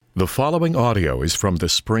The following audio is from the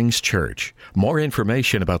Springs Church. More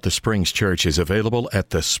information about the Springs Church is available at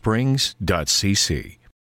thesprings.cc.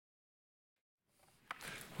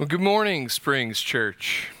 Well, good morning, Springs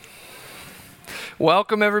Church.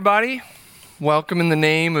 Welcome, everybody. Welcome in the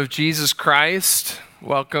name of Jesus Christ.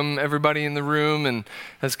 Welcome, everybody in the room, and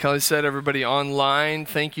as Kelly said, everybody online.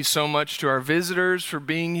 Thank you so much to our visitors for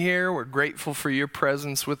being here. We're grateful for your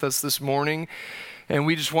presence with us this morning. And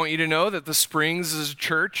we just want you to know that the Springs is a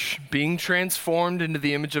church being transformed into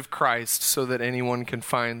the image of Christ so that anyone can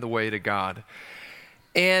find the way to God.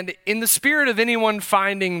 And in the spirit of anyone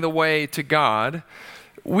finding the way to God,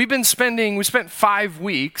 we spent 5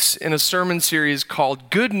 weeks in a sermon series called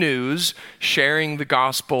Good News, Sharing the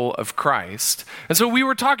Gospel of Christ. And so we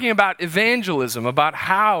were talking about evangelism, about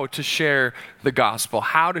how to share the gospel,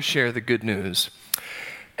 how to share the good news.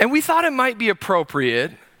 And we thought it might be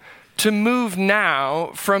appropriate to move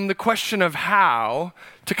now from the question of how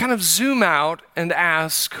to kind of zoom out and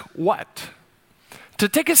ask what? To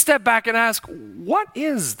take a step back and ask, what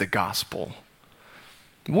is the gospel?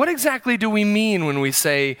 What exactly do we mean when we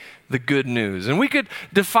say the good news? And we could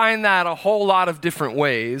define that a whole lot of different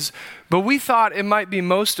ways, but we thought it might be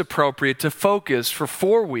most appropriate to focus for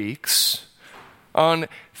 4 weeks on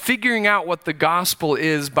figuring out what the gospel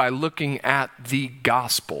is by looking at the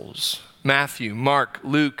Gospels. Matthew, Mark,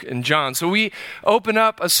 Luke, and John. So we open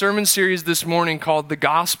up a sermon series this morning called The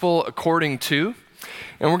Gospel According to,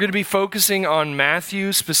 and we're going to be focusing on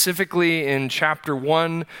Matthew, specifically in chapter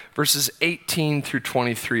 1, verses 18 through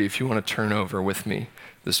 23, if you want to turn over with me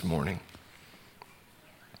this morning.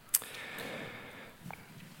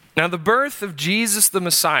 Now, the birth of Jesus the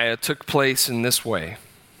Messiah took place in this way.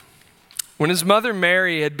 When his mother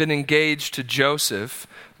Mary had been engaged to Joseph,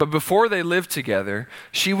 but before they lived together,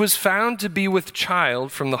 she was found to be with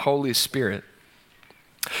child from the Holy Spirit.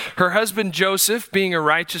 Her husband Joseph, being a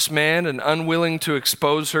righteous man and unwilling to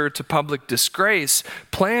expose her to public disgrace,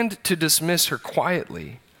 planned to dismiss her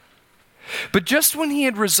quietly. But just when he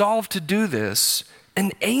had resolved to do this,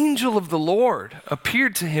 an angel of the Lord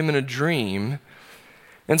appeared to him in a dream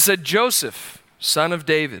and said, "Joseph, son of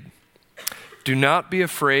David, do not be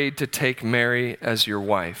afraid to take Mary as your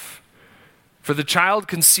wife. For the child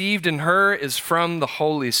conceived in her is from the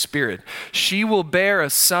Holy Spirit. She will bear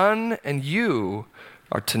a son, and you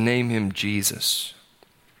are to name him Jesus,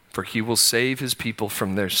 for he will save his people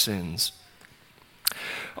from their sins."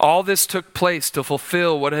 All this took place to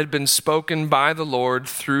fulfill what had been spoken by the Lord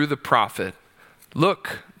through the prophet.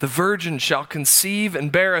 "Look, the virgin shall conceive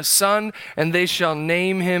and bear a son, and they shall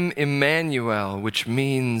name him Emmanuel," which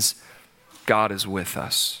means God is with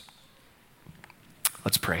us.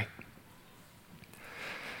 Let's pray.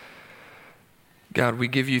 God, we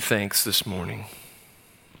give you thanks this morning.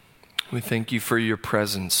 We thank you for your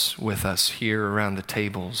presence with us here around the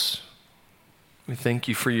tables. We thank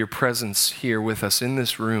you for your presence here with us in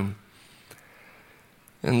this room.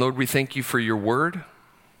 And Lord, we thank you for your word,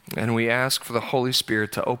 and we ask for the Holy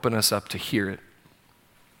Spirit to open us up to hear it,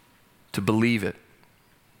 to believe it,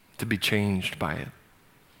 to be changed by it.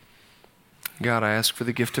 God, I ask for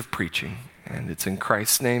the gift of preaching, and it's in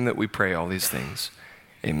Christ's name that we pray all these things.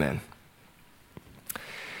 Amen.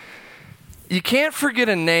 You can't forget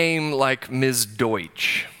a name like Ms.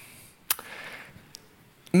 Deutsch.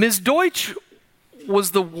 Ms. Deutsch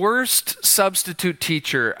was the worst substitute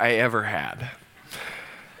teacher I ever had.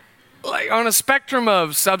 Like, on a spectrum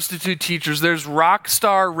of substitute teachers, there's rock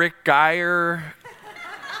star Rick Geyer,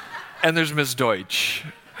 and there's Ms. Deutsch.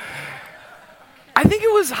 I think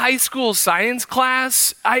it was high school science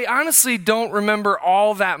class. I honestly don't remember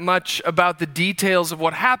all that much about the details of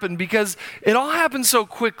what happened because it all happened so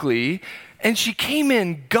quickly, and she came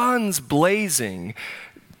in guns blazing,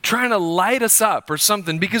 trying to light us up or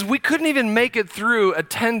something, because we couldn't even make it through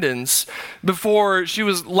attendance before she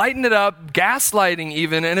was lighting it up, gaslighting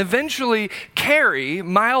even, and eventually Carrie,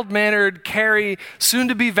 mild-mannered Carrie,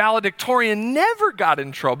 soon-to-be valedictorian, never got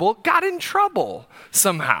in trouble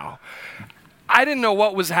somehow. I didn't know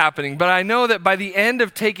what was happening, but I know that by the end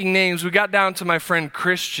of taking names, we got down to my friend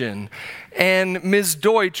Christian, and Ms.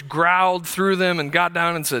 Deutsch growled through them and got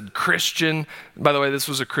down and said, "Christian," by the way, this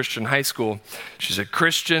was a Christian high school. She said,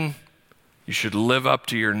 "Christian, you should live up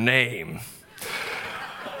to your name."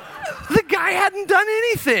 The guy hadn't done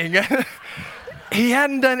anything. He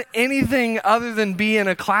hadn't done anything other than be in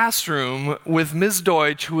a classroom with Ms.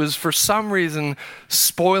 Deutsch, who was for some reason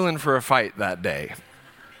spoiling for a fight that day.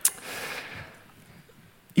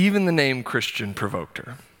 Even the name Christian provoked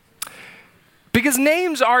her. Because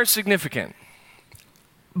names are significant,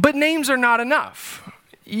 but names are not enough.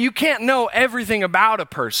 you can't know everything about a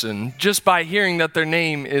person just by hearing that their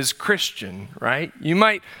name is Christian, right? You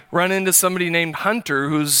might run into somebody named Hunter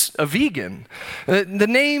who's a vegan. The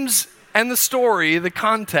names and the story, the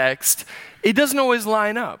context, it doesn't always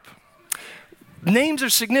line up. Names are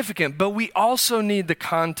significant, but we also need the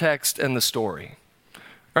context and the story,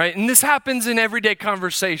 right? And this happens in everyday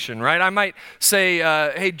conversation, right? I might say,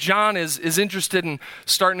 hey, John is interested in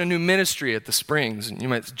starting a new ministry at the Springs. And you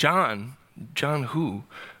might say, John who?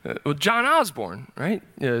 Well, John Osborne, right?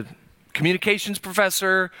 Communications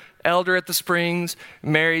professor, elder at the Springs,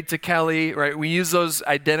 married to Kelly, right? We use those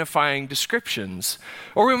identifying descriptions.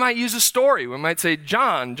 Or we might use a story. We might say,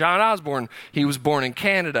 John Osborne, he was born in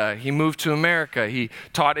Canada. He moved to America. He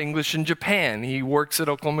taught English in Japan. He works at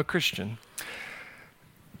Oklahoma Christian.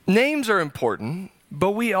 Names are important,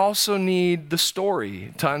 but we also need the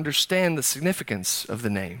story to understand the significance of the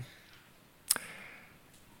name.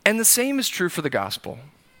 And the same is true for the gospel.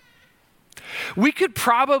 We could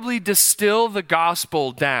probably distill the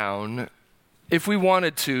gospel down, if we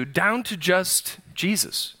wanted to, down to just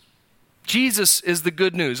Jesus. Jesus is the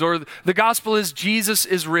good news, or the gospel is Jesus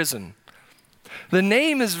is risen. The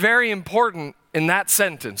name is very important in that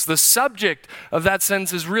sentence. The subject of that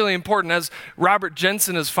sentence is really important. As Robert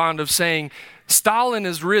Jensen is fond of saying, Stalin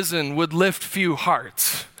is risen would lift few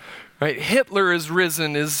hearts. Right? Hitler is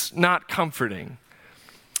risen is not comforting.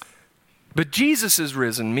 But Jesus is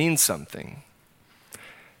risen means something.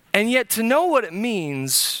 And yet to know what it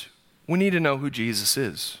means, we need to know who Jesus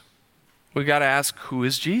is. We got to ask, who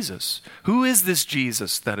is Jesus? Who is this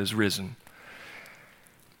Jesus that is risen?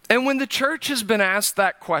 And when the church has been asked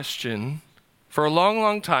that question for a long,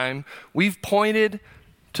 long time, we've pointed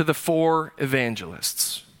to the four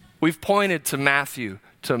evangelists. We've pointed to Matthew,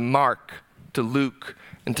 to Mark, to Luke,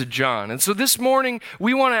 and to John. And so this morning,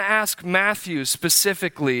 we want to ask Matthew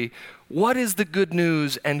specifically, what is the good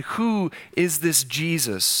news and who is this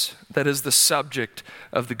Jesus that is the subject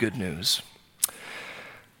of the good news?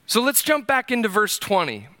 So let's jump back into verse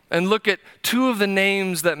 20 and look at two of the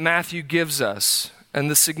names that Matthew gives us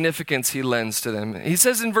and the significance he lends to them. He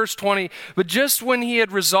says in verse 20, but just when he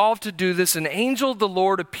had resolved to do this, an angel of the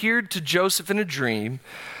Lord appeared to Joseph in a dream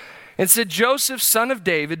and said, Joseph, son of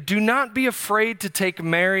David, do not be afraid to take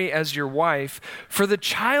Mary as your wife, for the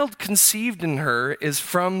child conceived in her is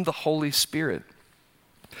from the Holy Spirit.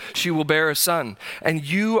 She will bear a son, and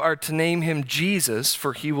you are to name him Jesus,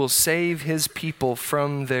 for he will save his people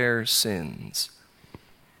from their sins.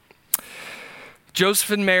 Joseph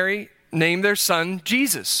and Mary name their son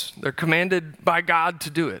Jesus. They're commanded by God to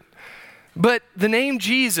do it. But the name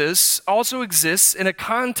Jesus also exists in a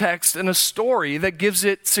context and a story that gives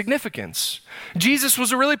it significance. Jesus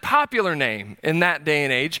was a really popular name in that day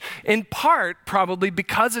and age, in part probably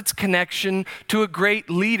because its connection to a great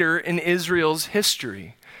leader in Israel's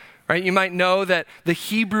history. Right? You might know that the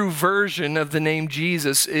Hebrew version of the name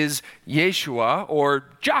Jesus is Yeshua or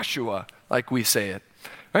Joshua, like we say it.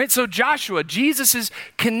 Right? So Joshua, Jesus is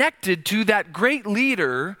connected to that great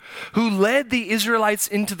leader who led the Israelites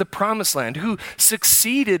into the promised land, who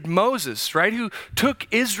succeeded Moses, right? Who took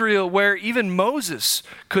Israel where even Moses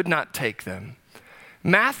could not take them.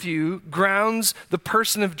 Matthew grounds the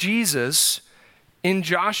person of Jesus in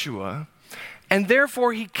Joshua, and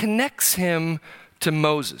therefore he connects him to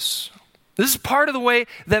Moses. This is part of the way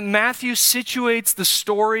that Matthew situates the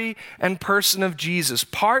story and person of Jesus.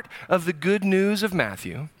 Part of the good news of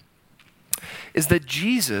Matthew is that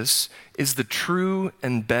Jesus is the true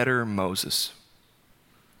and better Moses.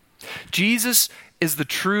 Jesus is the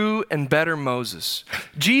true and better Moses.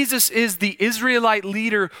 Jesus is the Israelite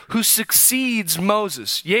leader who succeeds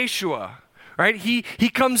Moses, Yeshua. Right? He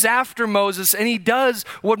comes after Moses and he does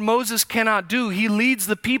what Moses cannot do. He leads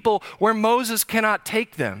the people where Moses cannot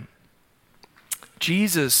take them.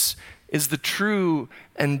 Jesus is the true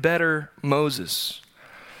and better Moses.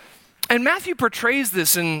 And Matthew portrays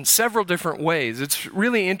this in several different ways. It's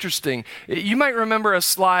really interesting. You might remember a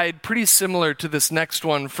slide pretty similar to this next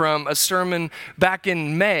one from a sermon back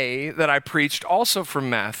in May that I preached, also from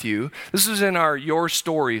Matthew. This was in our Your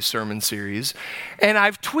Story sermon series. And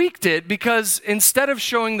I've tweaked it because instead of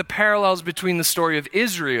showing the parallels between the story of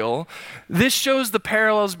Israel, this shows the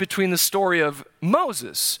parallels between the story of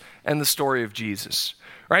Moses and the story of Jesus.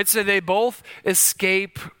 Right, so they both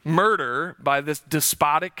escape murder by this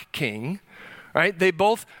despotic king, right? They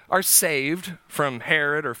both are saved from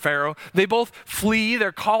Herod or Pharaoh. They both flee,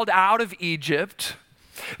 they're called out of Egypt.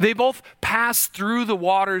 They both pass through the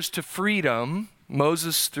waters to freedom,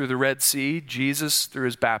 Moses through the Red Sea, Jesus through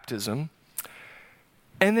his baptism.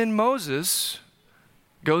 And then Moses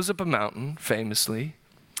goes up a mountain, famously,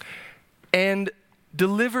 and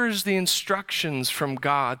delivers the instructions from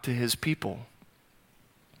God to his people.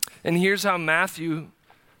 And here's how Matthew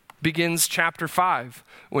begins chapter 5.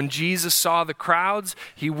 When Jesus saw the crowds,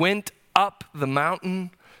 he went up the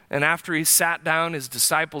mountain, and after he sat down, his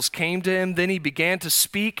disciples came to him. Then he began to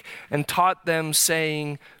speak and taught them,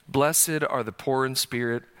 saying, "Blessed are the poor in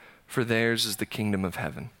spirit, for theirs is the kingdom of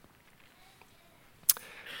heaven."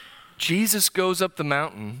 Jesus goes up the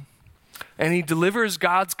mountain and he delivers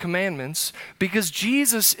God's commandments because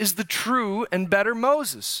Jesus is the true and better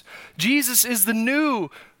Moses. Jesus is the new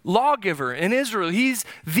lawgiver in Israel. He's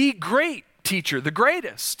the great teacher, the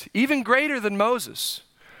greatest, even greater than Moses.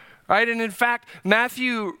 Right? And in fact,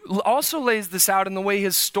 Matthew also lays this out in the way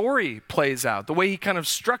his story plays out, the way he kind of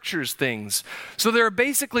structures things. So there are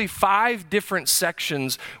basically 5 different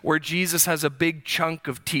sections where Jesus has a big chunk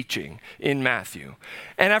of teaching in Matthew.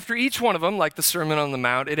 And after each one of them, like the Sermon on the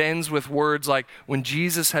Mount, it ends with words like, when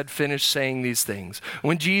Jesus had finished saying these things,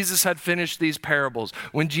 when Jesus had finished these parables,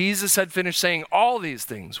 when Jesus had finished saying all these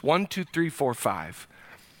things, 1, 2, 3, 4, 5.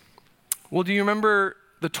 Well, do you remember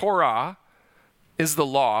the Torah is the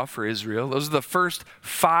law for Israel? Those are the first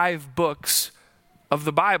 5 books of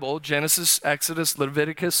the Bible: Genesis, Exodus,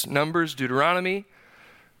 Leviticus, Numbers, Deuteronomy.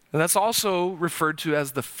 And that's also referred to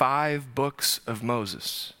as the 5 books of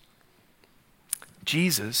Moses.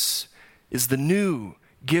 Jesus is the new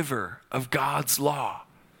giver of God's law.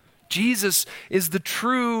 Jesus is the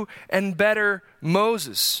true and better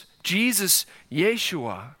Moses. Jesus,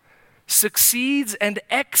 Yeshua, succeeds and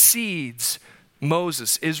exceeds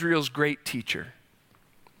Moses, Israel's great teacher.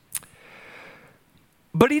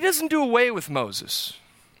 But he doesn't do away with Moses,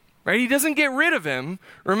 right? He doesn't get rid of him.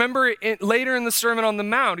 Remember, later in the Sermon on the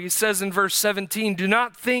Mount, he says in verse 17, "Do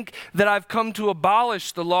not think that I've come to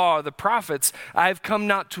abolish the law or the prophets. I've come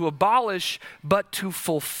not to abolish, but to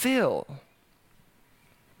fulfill."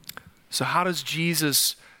 So how does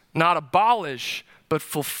Jesus not abolish, but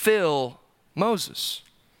fulfill Moses?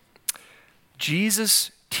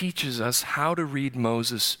 Jesus teaches us how to read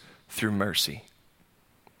Moses through mercy.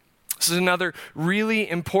 This is another really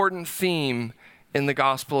important theme in the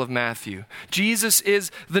Gospel of Matthew. Jesus is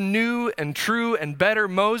the new and true and better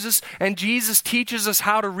Moses, and Jesus teaches us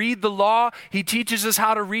how to read the law. He teaches us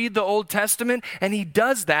how to read the Old Testament, and he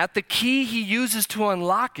does that. The key he uses to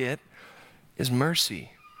unlock it is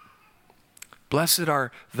mercy. Blessed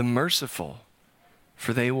are the merciful,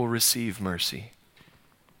 for they will receive mercy.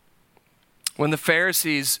 When the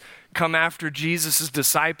Pharisees come after Jesus'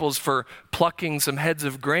 disciples for plucking some heads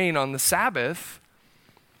of grain on the Sabbath,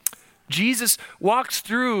 Jesus walks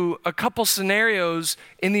through a couple scenarios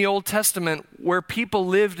in the Old Testament where people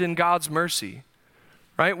lived in God's mercy,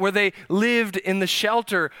 right? Where they lived in the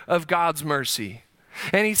shelter of God's mercy.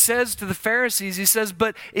 And he says to the Pharisees, he says,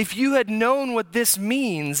 "But if you had known what this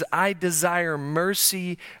means, I desire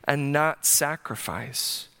mercy and not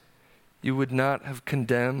sacrifice, you would not have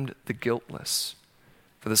condemned the guiltless.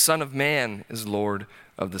 For the Son of Man is Lord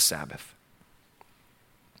of the Sabbath."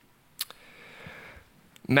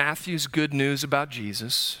 Matthew's good news about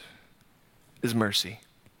Jesus is mercy.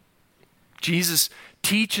 Jesus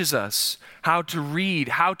teaches us how to read,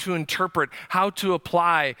 how to interpret, how to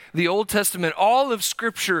apply the Old Testament, all of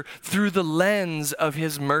Scripture, through the lens of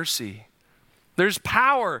his mercy. There's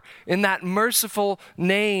power in that merciful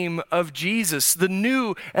name of Jesus, the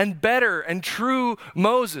new and better and true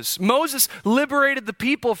Moses. Moses liberated the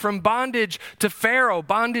people from bondage to Pharaoh,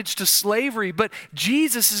 bondage to slavery, but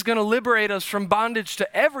Jesus is going to liberate us from bondage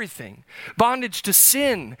to everything. Bondage to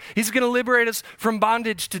sin. He's going to liberate us from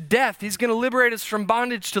bondage to death. He's going to liberate us from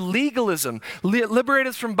bondage to legalism, liberate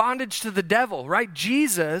us from bondage to the devil, right?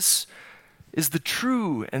 Jesus is the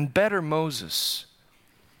true and better Moses,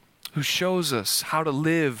 who shows us how to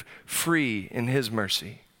live free in his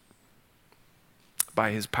mercy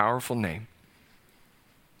by his powerful name.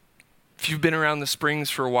 If you've been around the Springs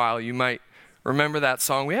for a while, you might remember that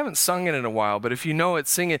song. We haven't sung it in a while, but if you know it,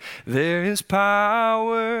 sing it. There is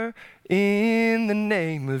power in the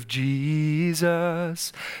name of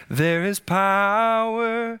Jesus. There is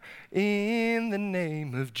power in the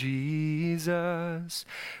name of Jesus.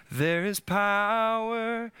 There is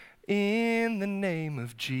power in the name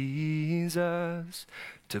of Jesus,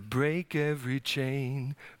 to break every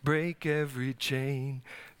chain, break every chain,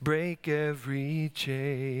 break every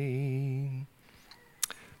chain.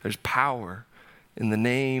 There's power in the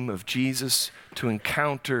name of Jesus to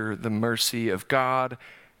encounter the mercy of God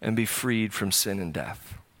and be freed from sin and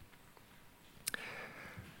death.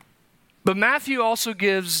 But Matthew also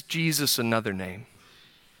gives Jesus another name.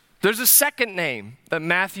 There's a second name that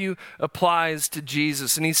Matthew applies to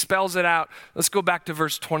Jesus, and he spells it out. Let's go back to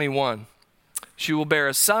verse 21. She will bear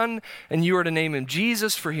a son, and you are to name him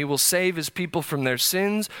Jesus, for he will save his people from their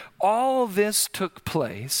sins. All this took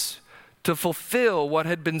place to fulfill what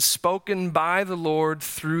had been spoken by the Lord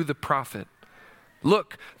through the prophet.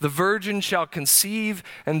 Look, the virgin shall conceive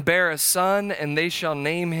and bear a son, and they shall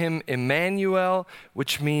name him Emmanuel,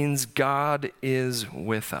 which means God is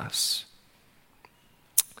with us.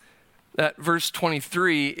 That verse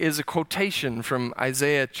 23 is a quotation from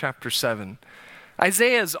Isaiah chapter 7.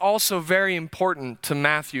 Isaiah is also very important to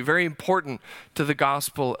Matthew, very important to the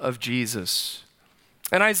gospel of Jesus.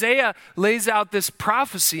 And Isaiah lays out this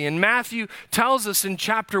prophecy, and Matthew tells us in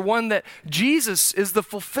chapter 1 that Jesus is the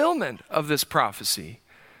fulfillment of this prophecy.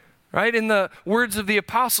 Right? In the words of the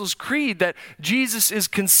Apostles' Creed, that Jesus is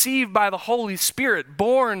conceived by the Holy Spirit,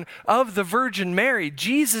 born of the Virgin Mary.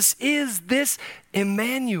 Jesus is this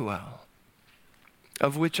Emmanuel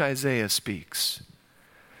of which Isaiah speaks.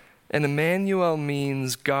 And Emmanuel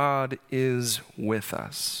means God is with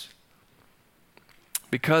us.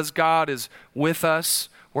 Because God is with us,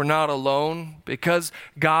 we're not alone. Because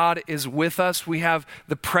God is with us, we have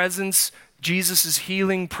the presence, Jesus'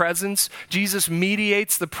 healing presence. Jesus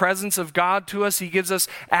mediates the presence of God to us. He gives us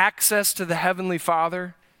access to the Heavenly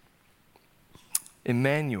Father.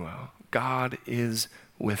 Emmanuel, God is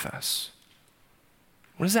with us.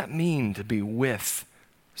 What does that mean to be with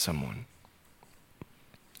someone?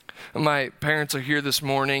 My parents are here this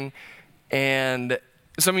morning, and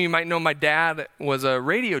some of you might know my dad was a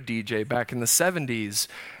radio DJ back in the 70s,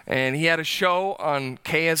 and he had a show on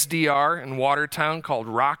KSDR in Watertown called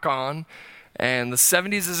Rock On, and the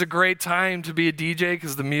 70s is a great time to be a DJ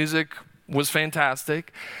because the music was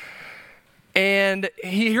fantastic. And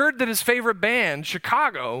he heard that his favorite band,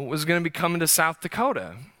 Chicago, was going to be coming to South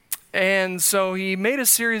Dakota. And so he made a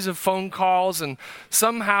series of phone calls, and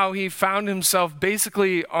somehow he found himself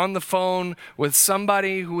basically on the phone with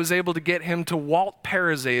somebody who was able to get him to Walt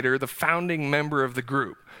Parazater, the founding member of the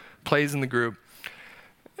group, plays in the group.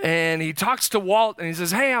 And he talks to Walt, and he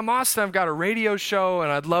says, "Hey, I'm Austin. I've got a radio show, and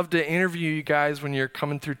I'd love to interview you guys when you're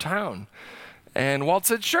coming through town." And Walt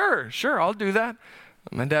said, Sure, I'll do that.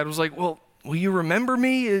 My dad was like, "Well, will you remember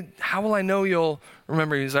me? How will I know you'll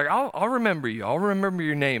remember?" He's like, I'll remember you. I'll remember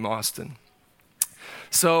your name, Austin.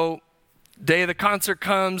 So day of the concert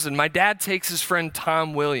comes, and my dad takes his friend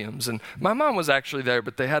Tom Williams. And my mom was actually there,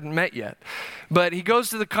 but they hadn't met yet. But he goes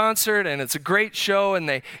to the concert, and it's a great show, and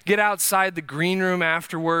they get outside the green room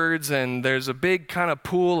afterwards, and there's a big kind of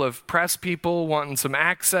pool of press people wanting some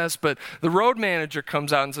access. But the road manager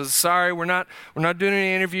comes out and says, "Sorry, we're not doing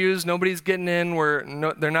any interviews. Nobody's getting in.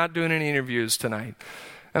 They're not doing any interviews tonight."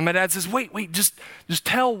 And my dad says, wait, just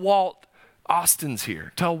tell Walt Austin's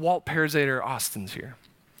here. Tell Walt Parazater Austin's here.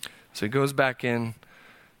 So he goes back in,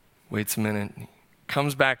 waits a minute,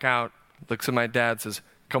 comes back out, looks at my dad, says,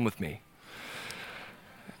 "Come with me."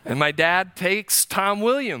 And my dad takes Tom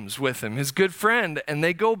Williams with him, his good friend, and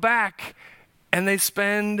they go back and they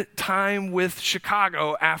spend time with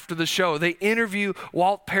Chicago after the show. They interview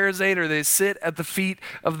Walt Parazater. They sit at the feet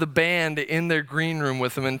of the band in their green room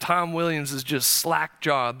with him, and Tom Williams is just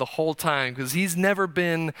slack-jawed the whole time because he's never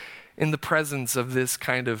been in the presence of this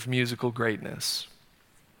kind of musical greatness.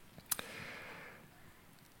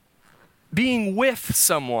 Being with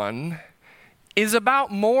someone is about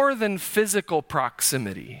more than physical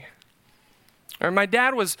proximity. Or my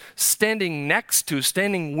dad was standing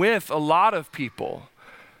with a lot of people,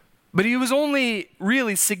 but he was only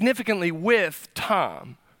really significantly with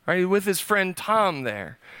Tom, right? With his friend Tom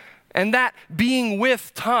there. And that being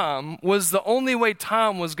with Tom was the only way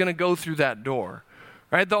Tom was going to go through that door,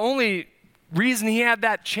 right? The only reason he had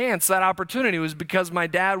that chance, that opportunity, was because my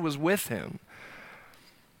dad was with him.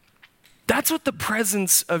 That's what the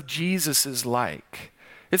presence of Jesus is like.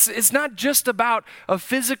 It's not just about a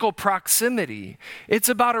physical proximity. It's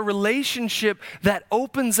about a relationship that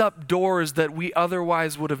opens up doors that we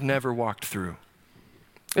otherwise would have never walked through.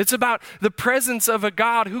 It's about the presence of a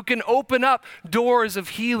God who can open up doors of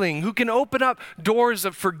healing, who can open up doors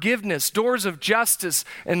of forgiveness, doors of justice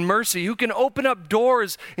and mercy, who can open up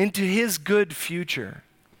doors into his good future.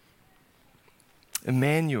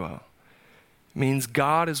 Emmanuel means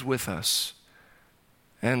God is with us.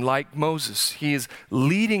 And like Moses, he is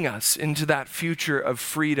leading us into that future of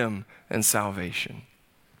freedom and salvation.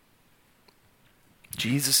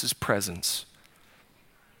 Jesus' presence.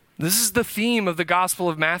 This is the theme of the Gospel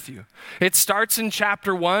of Matthew. It starts in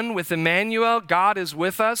chapter 1 with Emmanuel, God is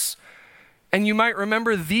with us. And you might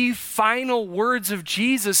remember the final words of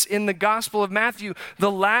Jesus in the Gospel of Matthew,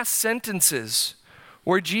 the last sentences,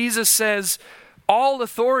 where Jesus says, All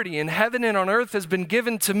authority in heaven and on earth has been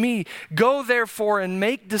given to me. Go therefore and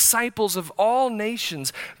make disciples of all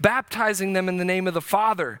nations, baptizing them in the name of the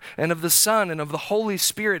Father and of the Son and of the Holy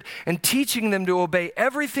Spirit, and teaching them to obey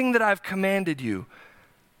everything that I've commanded you.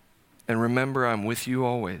 And remember, I'm with you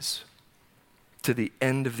always, to the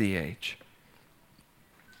end of the age.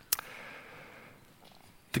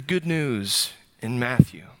 The good news in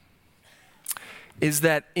Matthew is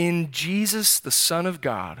that in Jesus, the Son of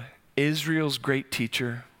God, Israel's great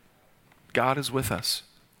teacher, God is with us.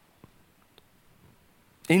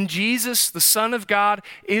 In Jesus, the Son of God,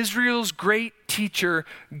 Israel's great teacher,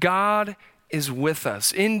 God is with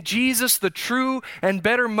us. In Jesus, the true and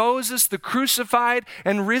better Moses, the crucified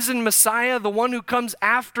and risen Messiah, the one who comes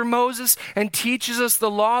after Moses and teaches us the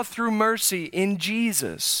law through mercy, in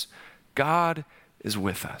Jesus, God is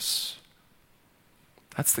with us.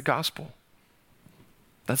 That's the gospel.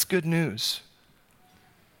 That's good news.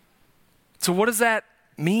 So what does that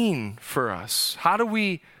mean for us? How do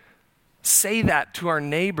we say that to our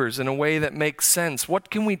neighbors in a way that makes sense?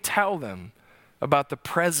 What can we tell them about the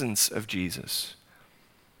presence of Jesus?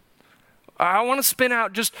 I want to spin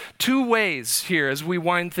out just two ways here as we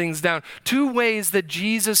wind things down. Two ways that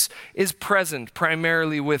Jesus is present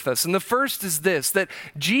primarily with us. And the first is this, that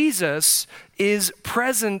Jesus is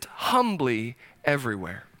present humbly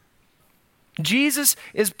everywhere. Jesus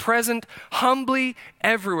is present humbly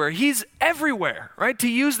everywhere. He's everywhere, right? To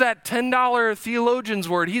use that $10 theologian's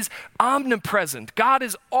word, he's omnipresent. God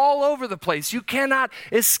is all over the place. You cannot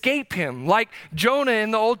escape him. Like Jonah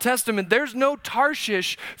in the Old Testament, there's no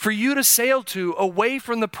Tarshish for you to sail to away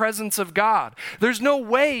from the presence of God. There's no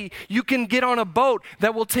way you can get on a boat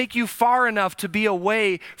that will take you far enough to be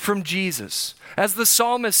away from Jesus. As the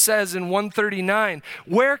psalmist says in 139,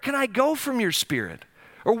 where can I go from your spirit?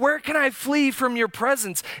 Or where can I flee from your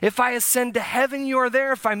presence? If I ascend to heaven, you are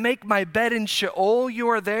there. If I make my bed in Sheol, you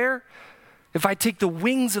are there. If I take the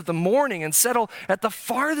wings of the morning and settle at the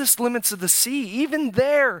farthest limits of the sea, even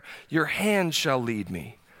there your hand shall lead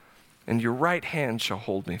me, and your right hand shall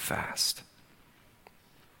hold me fast.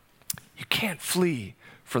 You can't flee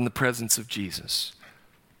from the presence of Jesus.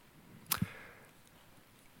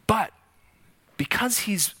 But because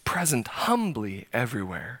he's present humbly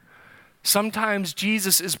everywhere, sometimes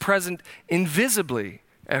Jesus is present invisibly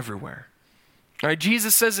everywhere. All right,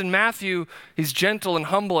 Jesus says in Matthew, he's gentle and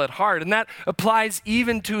humble at heart, and that applies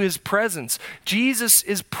even to his presence. Jesus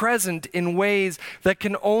is present in ways that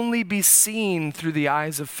can only be seen through the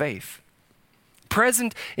eyes of faith.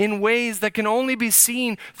 Present in ways that can only be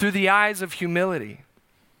seen through the eyes of humility.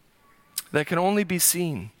 That can only be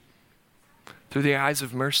seen through the eyes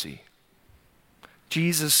of mercy.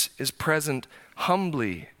 Jesus is present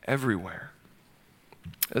humbly everywhere.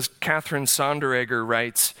 As Catherine Sonderegger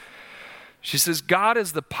writes, she says, God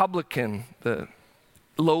is the publican, the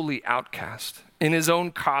lowly outcast, in his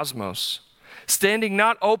own cosmos, standing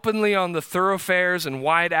not openly on the thoroughfares and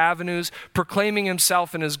wide avenues, proclaiming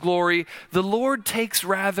himself in his glory. The Lord takes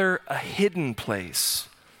rather a hidden place,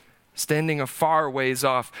 standing a far ways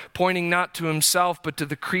off, pointing not to himself, but to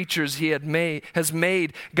the creatures he has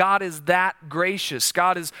made. God is that gracious.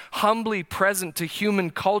 God is humbly present to human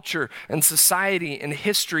culture and society and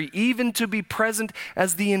history, even to be present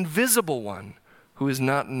as the invisible one who is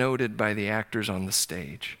not noted by the actors on the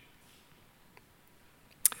stage.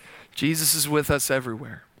 Jesus is with us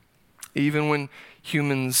everywhere, even when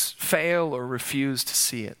humans fail or refuse to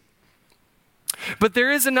see it. But there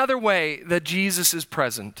is another way that Jesus is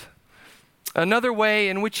present. Another way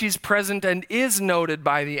in which he's present and is noted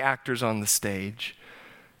by the actors on the stage.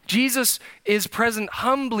 Jesus is present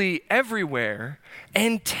humbly everywhere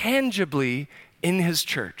and tangibly in his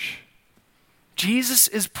church. Jesus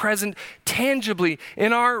is present tangibly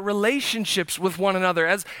in our relationships with one another.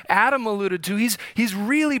 As Adam alluded to, he's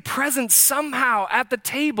really present somehow at the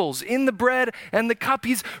tables, in the bread and the cup.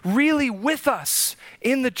 He's really with us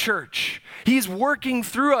in the church. He's working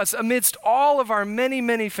through us amidst all of our many,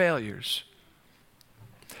 many failures.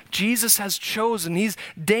 Jesus has chosen, he's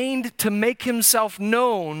deigned to make himself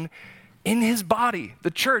known in his body,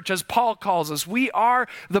 the church, as Paul calls us. We are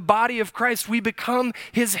the body of Christ. We become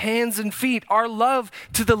his hands and feet. Our love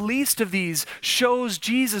to the least of these shows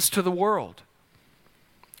Jesus to the world.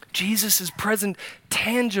 Jesus is present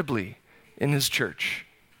tangibly in his church.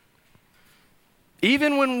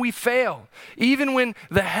 Even when we fail, even when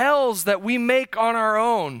the hells that we make on our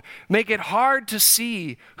own make it hard to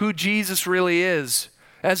see who Jesus really is.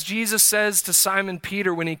 As Jesus says to Simon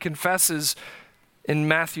Peter when he confesses in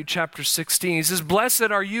Matthew chapter 16, he says,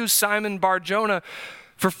 "Blessed are you, Simon Bar-Jonah,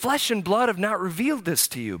 For flesh and blood have not revealed this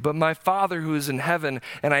to you, but my Father who is in heaven.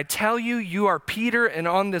 And I tell you, you are Peter, and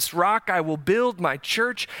on this rock I will build my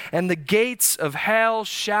church, and the gates of hell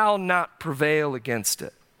shall not prevail against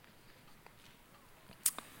it.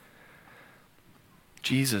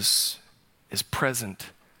 Jesus is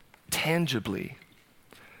present tangibly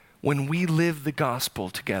when we live the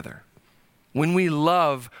gospel together. When we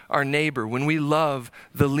love our neighbor, when we love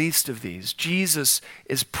the least of these, Jesus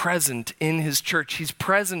is present in his church. He's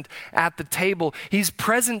present at the table. He's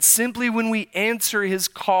present simply when we answer his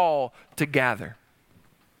call to gather.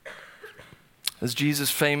 As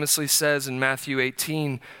Jesus famously says in Matthew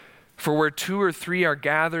 18, "For where 2 or 3 are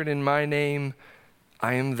gathered in my name,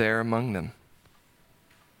 I am there among them."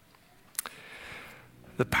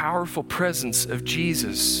 The powerful presence of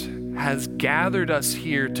Jesus has gathered us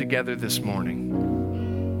here together this morning.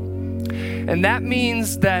 And that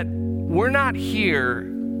means that we're not here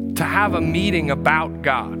to have a meeting about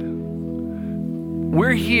God.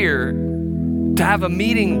 We're here to have a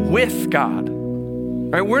meeting with God.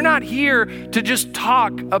 Right? We're not here to just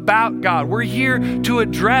talk about God. We're here to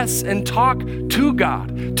address and talk to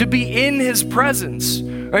God, to be in his presence.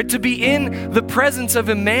 Right, to be in the presence of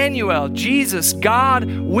Emmanuel, Jesus, God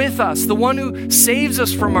with us, the one who saves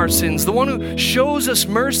us from our sins, the one who shows us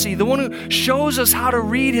mercy, the one who shows us how to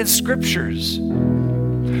read his scriptures.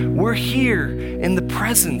 We're here in the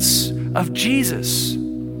presence of Jesus.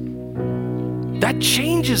 That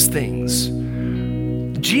changes things.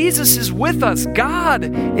 Jesus is with us. God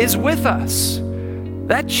is with us.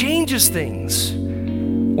 That changes things.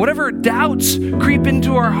 Whatever doubts creep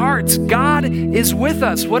into our hearts, God is with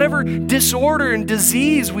us. Whatever disorder and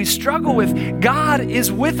disease we struggle with, God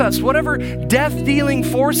is with us. Whatever death-dealing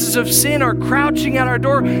forces of sin are crouching at our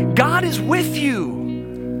door, God is with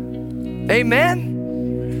you.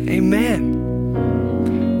 Amen?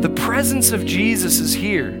 Amen. The presence of Jesus is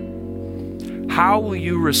here. How will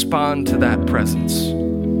you respond to that presence?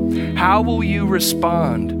 How will you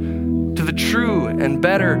respond to the true and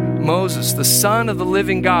better Moses, the Son of the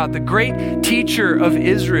living God, the great teacher of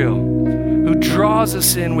Israel, who draws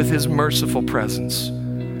us in with his merciful presence?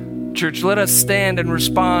 Church, let us stand and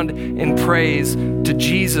respond in praise to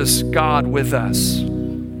Jesus, God with us.